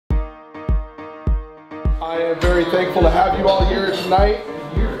I am very thankful to have you all here tonight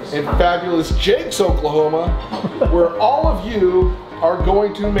in fabulous Jenks, Oklahoma, where all of you are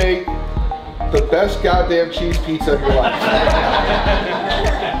going to make the best goddamn cheese pizza of your life.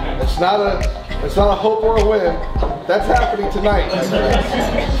 It's not a hope or a win. That's happening tonight.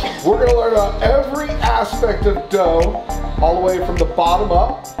 We're going to learn about every aspect of dough, all the way from the bottom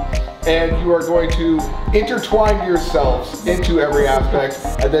up, and you are going to intertwine yourselves into every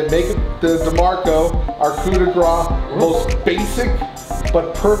aspect, and then make the DeMarco, our coup de grace, most basic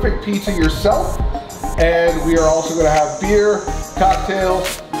but perfect pizza yourself. And we are also going to have beer,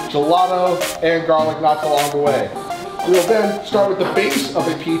 cocktails, gelato, and garlic knots along the way. We'll then start with the base of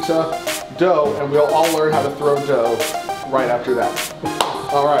a pizza, dough, and we'll all learn how to throw dough right after that.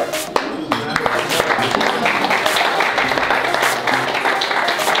 All right.